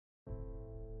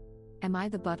Am I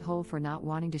the butthole for not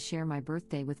wanting to share my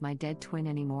birthday with my dead twin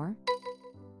anymore?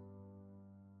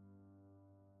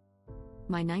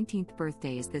 My 19th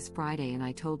birthday is this Friday, and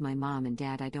I told my mom and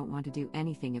dad I don't want to do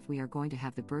anything if we are going to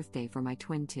have the birthday for my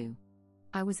twin too.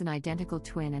 I was an identical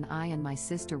twin, and I and my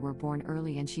sister were born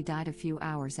early, and she died a few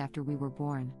hours after we were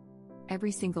born.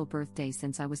 Every single birthday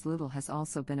since I was little has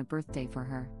also been a birthday for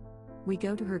her. We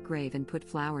go to her grave and put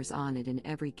flowers on it, and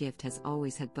every gift has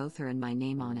always had both her and my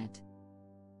name on it.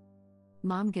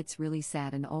 Mom gets really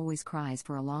sad and always cries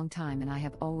for a long time, and I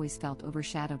have always felt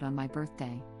overshadowed on my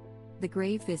birthday. The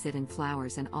grave visit and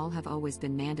flowers and all have always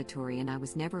been mandatory, and I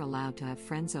was never allowed to have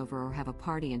friends over or have a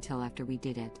party until after we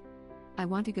did it. I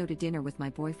want to go to dinner with my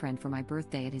boyfriend for my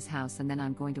birthday at his house, and then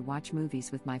I'm going to watch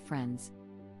movies with my friends.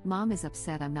 Mom is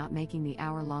upset I'm not making the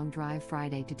hour-long drive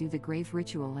Friday to do the grave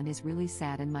ritual and is really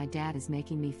sad, and my dad is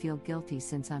making me feel guilty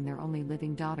since I'm their only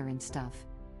living daughter and stuff.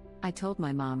 I told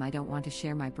my mom I don't want to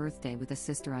share my birthday with a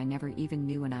sister I never even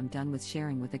knew, and I'm done with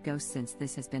sharing with a ghost since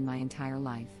this has been my entire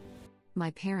life.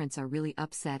 My parents are really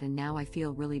upset, and now I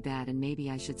feel really bad, and maybe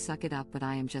I should suck it up, but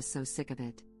I am just so sick of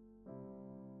it.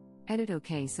 Edit.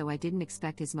 Okay, so I didn't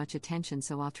expect as much attention,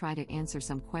 so I'll try to answer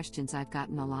some questions I've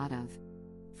gotten a lot of.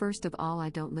 First of all, I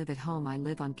don't live at home, I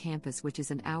live on campus, which is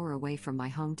an hour away from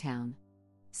my hometown.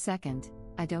 Second,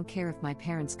 I don't care if my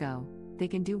parents go, they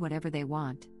can do whatever they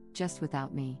want, just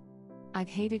without me. I've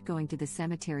hated going to the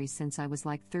cemetery since I was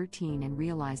like 13 and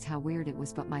realized how weird it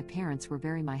was, but my parents were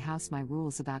very my house, my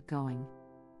rules about going.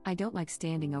 I don't like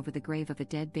standing over the grave of a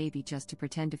dead baby just to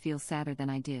pretend to feel sadder than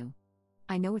I do.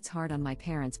 I know it's hard on my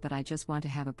parents, but I just want to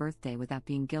have a birthday without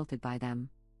being guilted by them.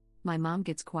 My mom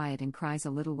gets quiet and cries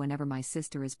a little whenever my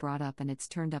sister is brought up, and it's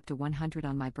turned up to 100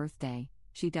 on my birthday.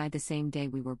 She died the same day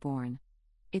we were born.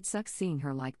 It sucks seeing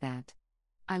her like that.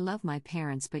 I love my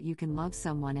parents, but you can love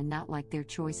someone and not like their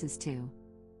choices too.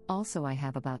 Also, I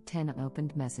have about 10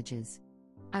 unopened messages.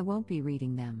 I won't be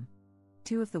reading them.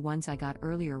 2 of the ones I got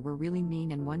earlier were really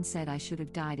mean, and one said I should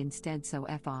have died instead, so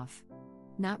F off.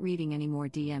 Not reading any more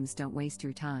DMs, don't waste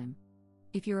your time.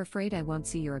 If you're afraid I won't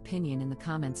see your opinion in the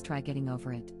comments, try getting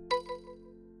over it.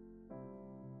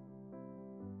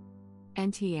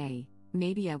 NTA,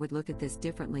 maybe I would look at this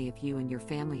differently if you and your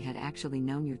family had actually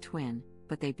known your twin,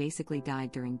 but they basically died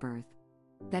during birth.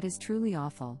 That is truly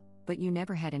awful, but you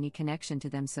never had any connection to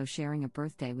them, so sharing a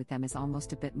birthday with them is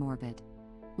almost a bit morbid.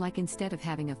 Like, instead of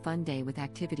having a fun day with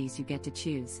activities you get to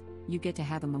choose, you get to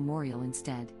have a memorial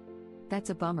instead. That's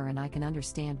a bummer, and I can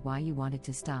understand why you wanted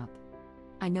to stop.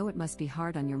 I know it must be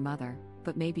hard on your mother,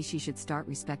 but maybe she should start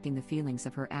respecting the feelings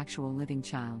of her actual living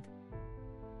child.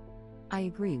 I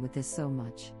agree with this so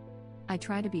much. I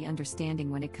try to be understanding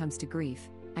when it comes to grief.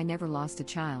 I never lost a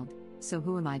child, so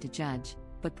who am I to judge,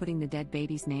 but putting the dead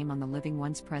baby's name on the living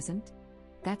one's present?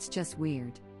 That's just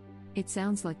weird. It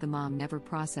sounds like the mom never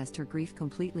processed her grief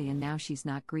completely, and now she's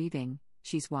not grieving,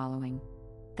 she's wallowing.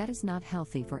 That is not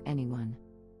healthy for anyone.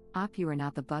 You are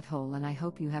not the butthole, and I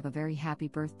hope you have a very happy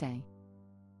birthday.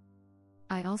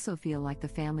 I also feel like the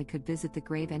family could visit the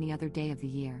grave any other day of the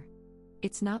year.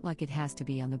 It's not like it has to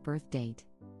be on the birth date.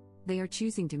 They are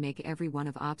choosing to make every one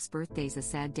of Op's birthdays a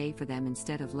sad day for them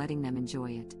instead of letting them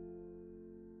enjoy it.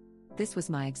 This was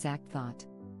my exact thought.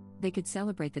 They could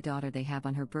celebrate the daughter they have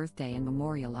on her birthday and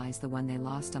memorialize the one they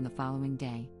lost on the following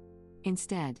day.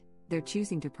 Instead, they're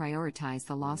choosing to prioritize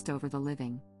the lost over the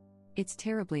living. It's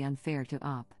terribly unfair to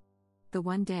Op. The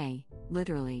one day,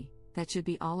 literally, that should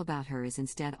be all about her is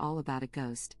instead all about a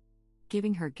ghost.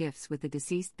 Giving her gifts with the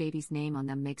deceased baby's name on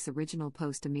them makes original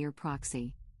post a mere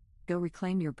proxy. Go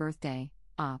reclaim your birthday,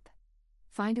 Op.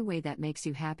 Find a way that makes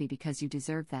you happy, because you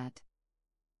deserve that.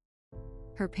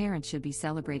 Her parents should be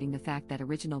celebrating the fact that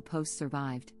original post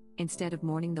survived, instead of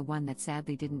mourning the one that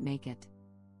sadly didn't make it.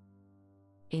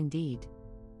 Indeed.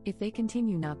 If they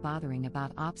continue not bothering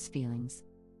about Op's feelings,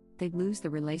 they'd lose the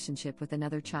relationship with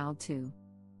another child too.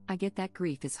 I get that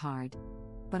grief is hard.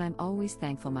 But I'm always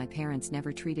thankful my parents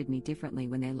never treated me differently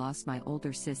when they lost my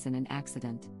older sis in an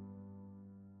accident.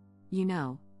 You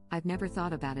know, I've never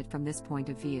thought about it from this point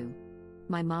of view.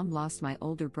 My mom lost my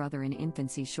older brother in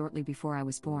infancy shortly before I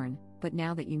was born, but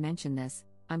now that you mention this,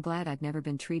 I'm glad I've never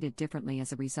been treated differently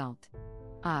as a result.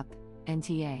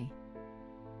 NTA.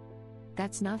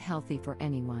 That's not healthy for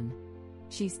anyone.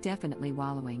 She's definitely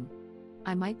wallowing.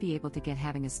 I might be able to get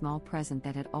having a small present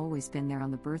that had always been there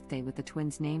on the birthday with the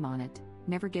twins' name on it,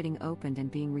 never getting opened and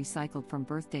being recycled from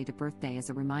birthday to birthday as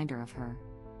a reminder of her.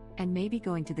 And maybe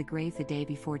going to the grave the day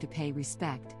before to pay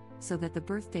respect, so that the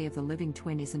birthday of the living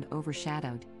twin isn't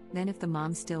overshadowed. Then if the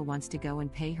mom still wants to go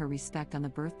and pay her respect on the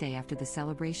birthday after the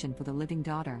celebration for the living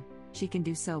daughter, she can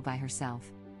do so by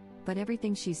herself. But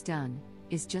everything she's done,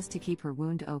 is just to keep her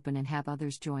wound open and have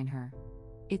others join her.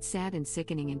 It's sad and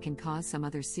sickening and can cause some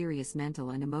other serious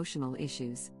mental and emotional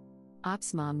issues.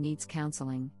 Op's mom needs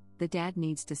counseling, the dad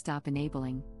needs to stop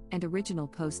enabling, and Original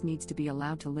Post needs to be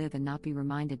allowed to live and not be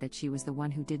reminded that she was the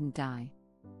one who didn't die.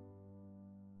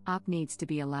 Op needs to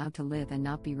be allowed to live and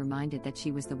not be reminded that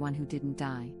she was the one who didn't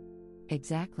die.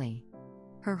 Exactly.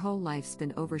 Her whole life's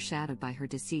been overshadowed by her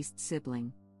deceased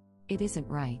sibling. It isn't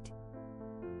right.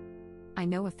 I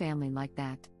know a family like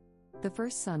that. The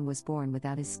first son was born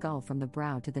without his skull from the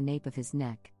brow to the nape of his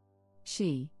neck.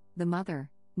 She, the mother,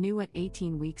 knew at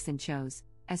 18 weeks and chose,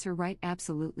 as her right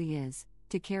absolutely is,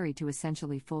 to carry to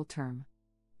essentially full term.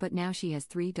 But now she has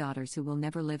 3 daughters who will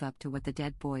never live up to what the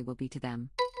dead boy will be to them.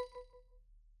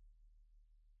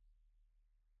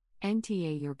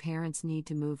 NTA, your parents need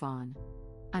to move on.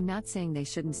 I'm not saying they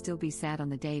shouldn't still be sad on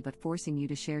the day, but forcing you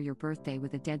to share your birthday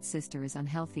with a dead sister is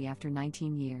unhealthy after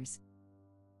 19 years.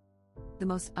 The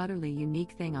most utterly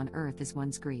unique thing on earth is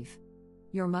one's grief.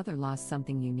 Your mother lost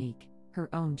something unique, her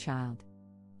own child.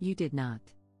 You did not.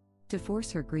 To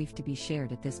force her grief to be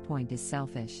shared at this point is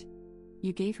selfish.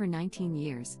 You gave her 19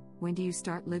 years, when do you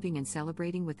start living and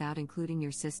celebrating without including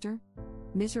your sister?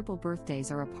 Miserable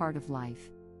birthdays are a part of life.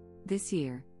 This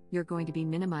year, you're going to be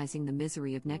minimizing the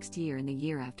misery of next year and the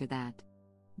year after that.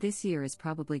 This year is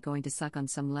probably going to suck on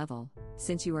some level,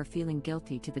 since you are feeling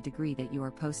guilty to the degree that you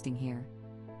are posting here.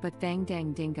 But Fang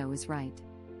Dang Dingo is right.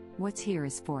 What's here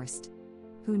is forced.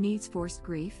 Who needs forced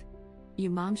grief? You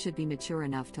mom should be mature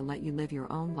enough to let you live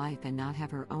your own life and not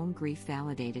have her own grief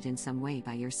validated in some way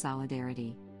by your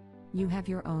solidarity. You have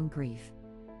your own grief.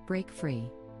 Break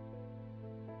free.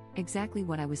 Exactly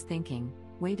what I was thinking,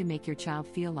 way to make your child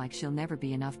feel like she'll never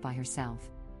be enough by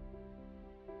herself.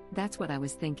 That's what I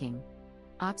was thinking.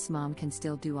 Op's mom can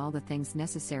still do all the things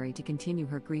necessary to continue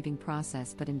her grieving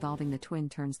process, but involving the twin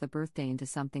turns the birthday into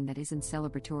something that isn't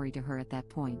celebratory to her at that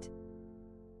point.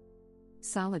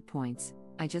 Solid points.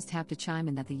 I just have to chime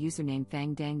in that the username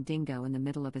Fang Dang Dingo in the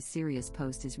middle of a serious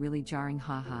post is really jarring,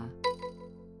 haha.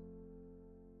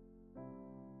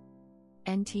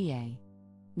 NTA.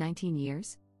 19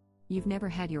 years? You've never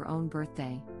had your own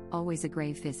birthday, always a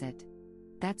grave visit.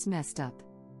 That's messed up.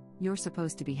 You're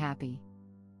supposed to be happy.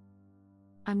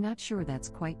 I'm not sure that's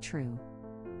quite true.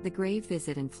 The grave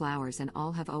visit and flowers and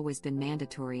all have always been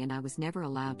mandatory, and I was never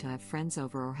allowed to have friends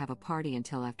over or have a party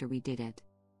until after we did it.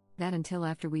 That until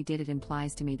after we did it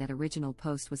implies to me that Original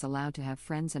Post was allowed to have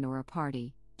friends and or a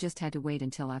party, just had to wait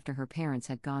until after her parents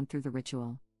had gone through the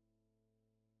ritual.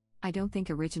 I don't think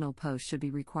Original Post should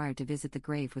be required to visit the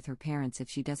grave with her parents if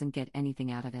she doesn't get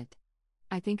anything out of it.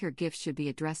 I think her gifts should be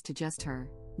addressed to just her,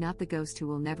 not the ghost who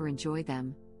will never enjoy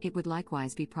them. It would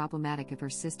likewise be problematic if her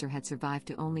sister had survived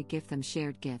to only gift them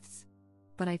shared gifts.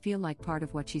 But I feel like part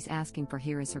of what she's asking for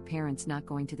here is her parents not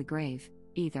going to the grave,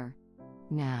 either.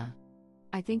 Nah.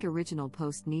 I think Original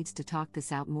Post needs to talk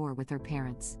this out more with her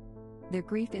parents. Their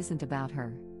grief isn't about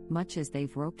her, much as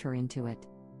they've roped her into it.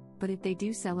 But if they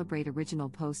do celebrate Original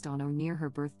Post on or near her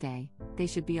birthday, they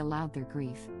should be allowed their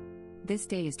grief. This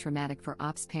day is traumatic for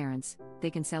Op's parents, they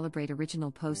can celebrate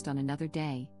Original Post on another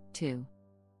day, too.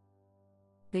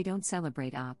 They don't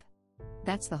celebrate Op.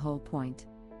 That's the whole point.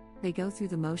 They go through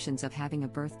the motions of having a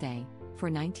birthday, for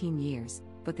 19 years,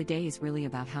 but the day is really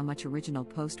about how much Original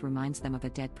Post reminds them of a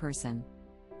dead person.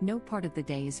 No part of the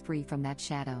day is free from that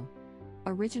shadow.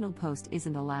 Original Post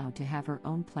isn't allowed to have her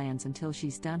own plans until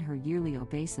she's done her yearly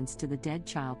obeisance to the dead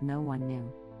child no one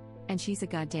knew. And she's a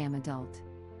goddamn adult.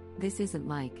 This isn't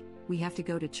like, we have to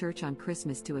go to church on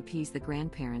Christmas to appease the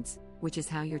grandparents, which is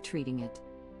how you're treating it.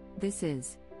 This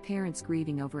is, parents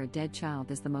grieving over a dead child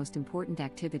is the most important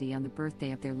activity on the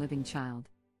birthday of their living child.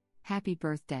 Happy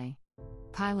birthday.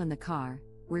 Pile in the car,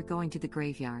 we're going to the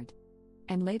graveyard.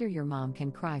 And later your mom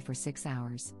can cry for 6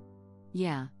 hours.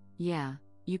 Yeah,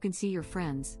 you can see your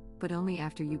friends, but only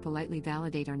after you politely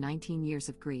validate our 19 years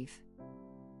of grief.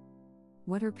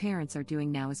 What her parents are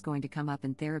doing now is going to come up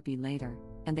in therapy later,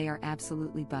 and they are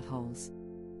absolutely buttholes.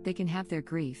 They can have their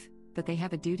grief, but they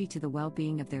have a duty to the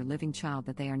well-being of their living child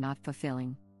that they are not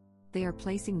fulfilling. They are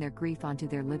placing their grief onto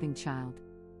their living child.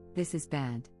 This is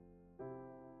bad.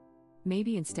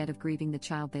 Maybe instead of grieving the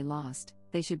child they lost,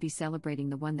 they should be celebrating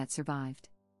the one that survived.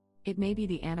 It may be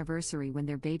the anniversary when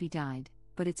their baby died,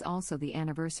 but it's also the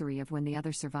anniversary of when the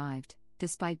other survived,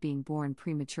 despite being born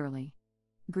prematurely.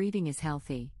 Grieving is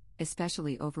healthy,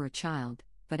 especially over a child,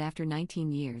 but after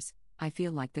 19 years, I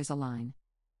feel like there's a line.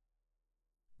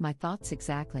 My thoughts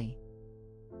exactly.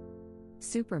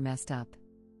 Super messed up.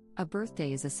 A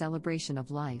birthday is a celebration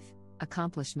of life,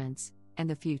 accomplishments, and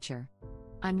the future.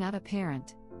 I'm not a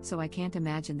parent, so I can't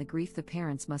imagine the grief the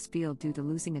parents must feel due to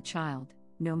losing a child,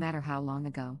 no matter how long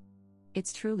ago.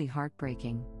 It's truly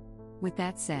heartbreaking. With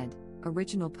that said,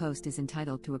 Original Post is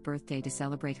entitled to a birthday to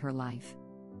celebrate her life.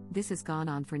 This has gone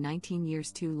on for 19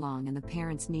 years too long, and the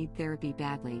parents need therapy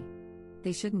badly.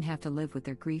 They shouldn't have to live with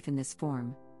their grief in this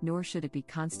form, nor should it be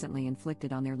constantly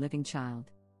inflicted on their living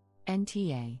child.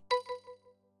 NTA.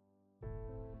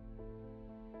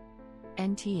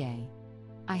 NTA.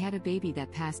 I had a baby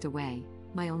that passed away,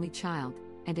 my only child,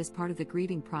 and as part of the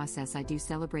grieving process I do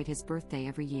celebrate his birthday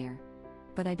every year.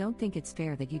 But I don't think it's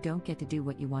fair that you don't get to do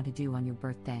what you want to do on your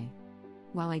birthday.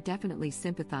 While I definitely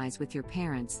sympathize with your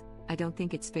parents, I don't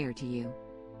think it's fair to you.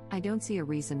 I don't see a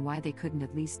reason why they couldn't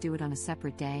at least do it on a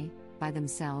separate day, by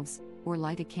themselves, or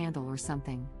light a candle or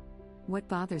something. What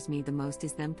bothers me the most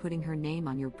is them putting her name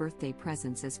on your birthday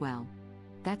presents as well.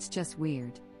 That's just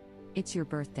weird. It's your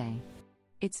birthday.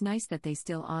 It's nice that they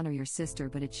still honor your sister,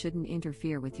 but it shouldn't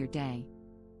interfere with your day.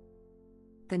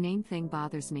 The name thing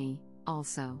bothers me,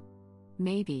 also.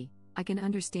 Maybe, I can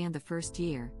understand the first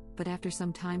year, but after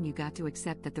some time you got to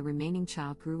accept that the remaining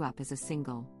child grew up as a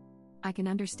single. I can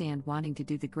understand wanting to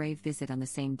do the grave visit on the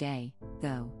same day,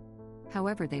 though.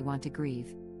 However they want to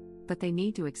grieve. But they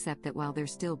need to accept that while they're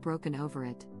still broken over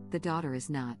it, the daughter is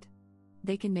not.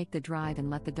 They can make the drive and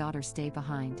let the daughter stay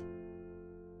behind.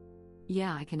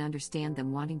 Yeah, I can understand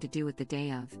them wanting to do it the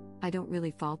day of. I don't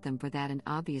really fault them for that, and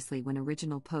obviously when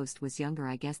Original Post was younger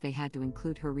I guess they had to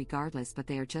include her regardless, but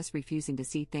they are just refusing to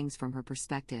see things from her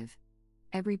perspective.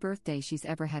 Every birthday she's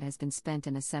ever had has been spent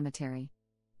in a cemetery.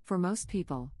 For most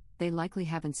people, they likely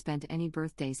haven't spent any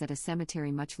birthdays at a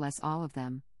cemetery, much less all of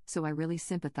them, so I really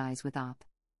sympathize with Op.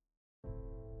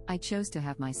 I chose to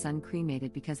have my son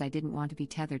cremated because I didn't want to be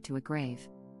tethered to a grave.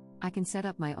 I can set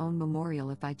up my own memorial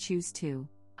if I choose to.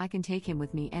 I can take him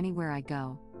with me anywhere I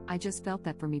go. I just felt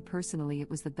that for me personally it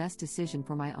was the best decision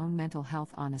for my own mental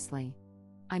health, honestly.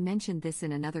 I mentioned this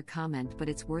in another comment, but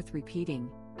it's worth repeating.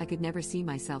 I could never see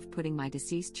myself putting my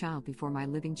deceased child before my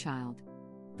living child.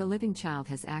 The living child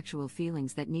has actual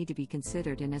feelings that need to be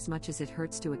considered, and as much as it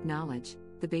hurts to acknowledge,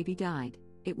 the baby died,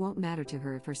 it won't matter to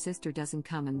her if her sister doesn't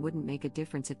come, and wouldn't make a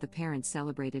difference if the parents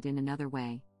celebrated in another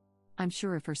way. I'm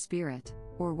sure if her spirit,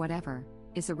 or whatever,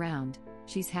 is around,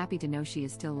 she's happy to know she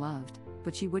is still loved,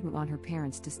 but she wouldn't want her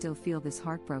parents to still feel this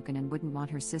heartbroken and wouldn't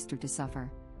want her sister to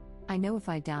suffer. I know if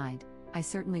I died, I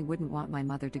certainly wouldn't want my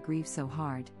mother to grieve so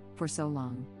hard, for so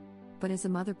long. But as a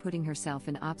mother putting herself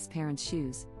in Op's parents'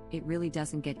 shoes, it really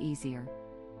doesn't get easier.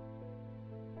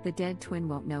 The dead twin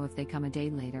won't know if they come a day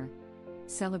later.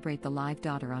 Celebrate the live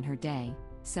daughter on her day,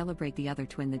 celebrate the other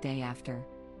twin the day after.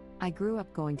 I grew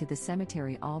up going to the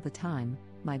cemetery all the time.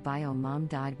 My bio mom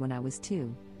died when I was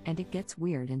 2, and it gets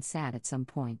weird and sad at some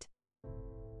point.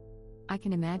 I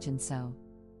can imagine, so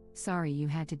sorry you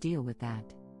had to deal with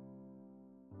that.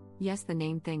 Yes, the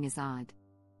name thing is odd.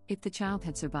 If the child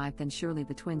had survived, then surely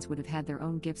the twins would have had their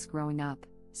own gifts growing up,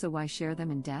 so why share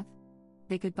them in death?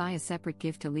 They could buy a separate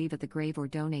gift to leave at the grave or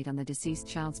donate on the deceased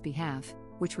child's behalf,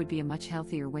 which would be a much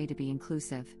healthier way to be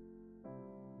inclusive.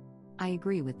 I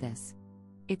agree with this.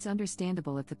 It's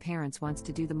understandable if the parents wants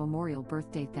to do the memorial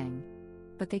birthday thing.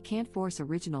 But they can't force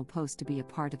Original Post to be a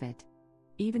part of it.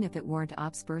 Even if it weren't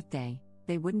Op's birthday,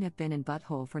 they wouldn't have been in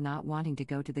butthole for not wanting to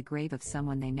go to the grave of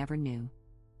someone they never knew.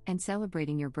 And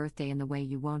celebrating your birthday in the way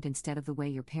you won't instead of the way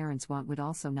your parents want would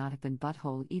also not have been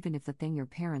butthole, even if the thing your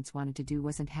parents wanted to do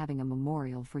wasn't having a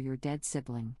memorial for your dead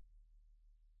sibling.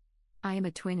 I am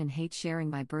a twin and hate sharing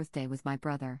my birthday with my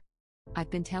brother. I've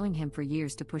been telling him for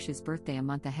years to push his birthday a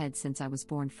month ahead since I was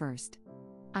born first.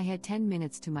 I had 10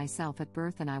 minutes to myself at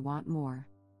birth and I want more.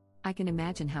 I can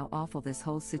imagine how awful this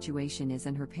whole situation is,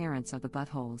 and her parents are the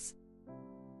buttholes.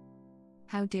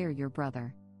 How dare your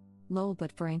brother. Lol,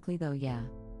 but frankly though, yeah.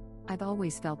 I've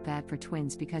always felt bad for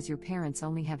twins because your parents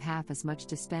only have half as much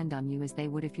to spend on you as they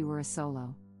would if you were a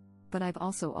solo. But I've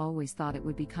also always thought it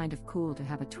would be kind of cool to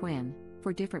have a twin,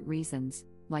 for different reasons,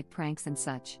 like pranks and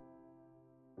such.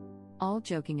 All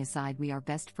joking aside, we are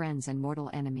best friends and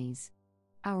mortal enemies.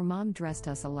 Our mom dressed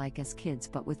us alike as kids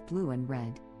but with blue and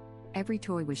red. Every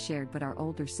toy was shared, but our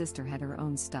older sister had her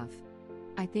own stuff.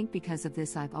 I think because of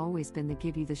this I've always been the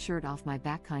give you the shirt off my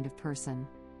back kind of person.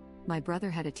 My brother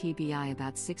had a TBI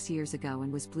about 6 years ago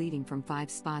and was bleeding from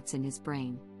 5 spots in his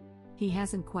brain. He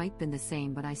hasn't quite been the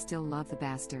same, but I still love the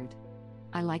bastard.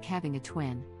 I like having a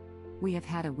twin. We have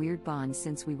had a weird bond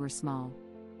since we were small.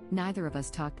 Neither of us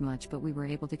talked much, but we were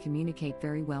able to communicate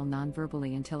very well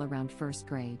non-verbally until around 1st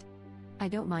grade. I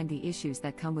don't mind the issues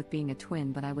that come with being a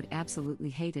twin, but I would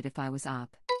absolutely hate it if I was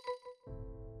Op.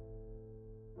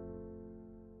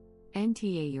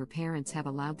 NTA, your parents have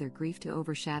allowed their grief to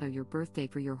overshadow your birthday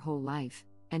for your whole life,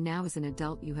 And now as an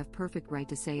adult you have perfect right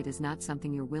to say it is not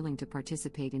something you're willing to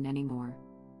participate in anymore.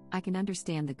 I can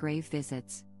understand the grave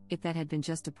visits, if that had been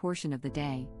just a portion of the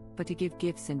day, but to give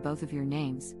gifts in both of your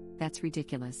names, that's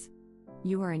ridiculous.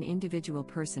 You are an individual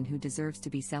person who deserves to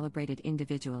be celebrated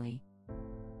individually.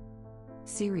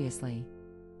 Seriously.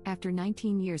 After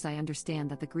 19 years I understand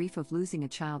that the grief of losing a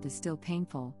child is still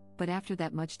painful, but after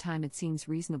that much time it seems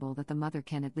reasonable that the mother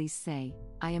can at least say,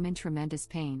 I am in tremendous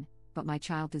pain, but my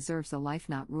child deserves a life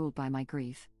not ruled by my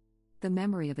grief. The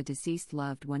memory of a deceased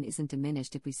loved one isn't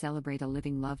diminished if we celebrate a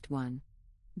living loved one.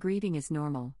 Grieving is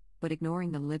normal, but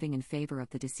ignoring the living in favor of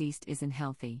the deceased isn't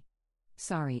healthy.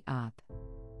 Sorry, Op.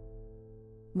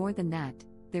 More than that,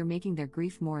 they're making their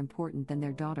grief more important than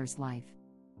their daughter's life.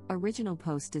 Original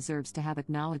post deserves to have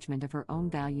acknowledgement of her own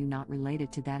value not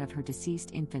related to that of her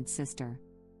deceased infant sister.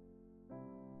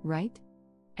 Right?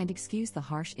 And excuse the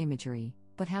harsh imagery,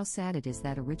 but how sad it is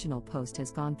that original post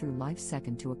has gone through life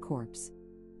second to a corpse.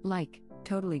 Like,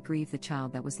 totally grieve the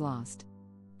child that was lost.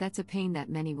 That's a pain that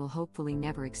many will hopefully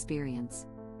never experience.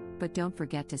 But don't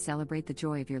forget to celebrate the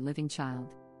joy of your living child.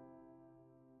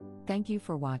 Thank you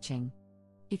for watching.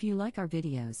 If you like our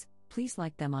videos, please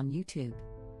like them on YouTube.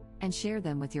 And share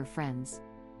them with your friends.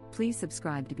 Please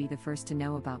subscribe to be the first to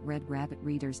know about Red Rabbit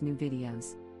Reader's new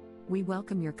videos. We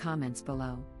welcome your comments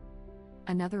below.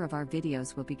 Another of our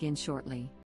videos will begin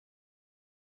shortly.